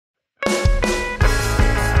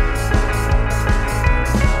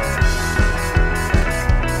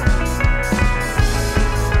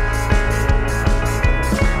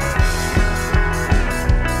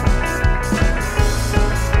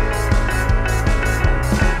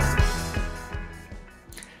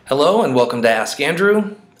Hello and welcome to Ask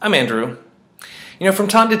Andrew. I'm Andrew. From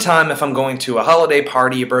time to time, if I'm going to a holiday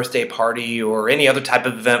party, a birthday party, or any other type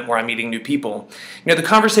of event where I'm meeting new people, the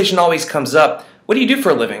conversation always comes up, what do you do for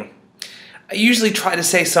a living? I usually try to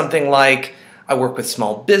say something like, I work with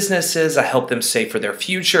small businesses, I help them save for their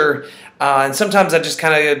future, and sometimes I just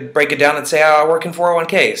kind of break it down and say, I work in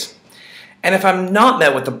 401ks. And if I'm not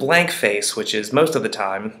met with a blank face, which is most of the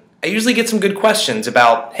time, I usually get some good questions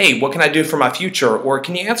about, hey, what can I do for my future? Or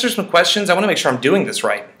can you answer some questions? I want to make sure I'm doing this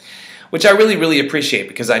right. Which I really, really appreciate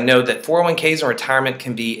because I know that 401ks and retirement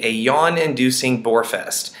can be a yawn-inducing bore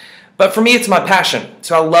fest. But for me, it's my passion,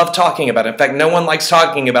 so I love talking about it. In fact, no one likes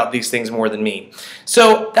talking about these things more than me.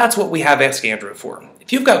 So that's what we have Ask Andrew for.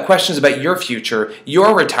 If you've got questions about your future,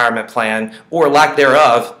 your retirement plan, or lack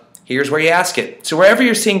thereof, here's where you ask it. So wherever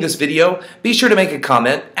you're seeing this video, be sure to make a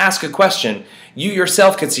comment, ask a question. You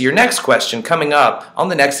yourself can see your next question coming up on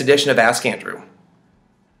the next edition of Ask Andrew.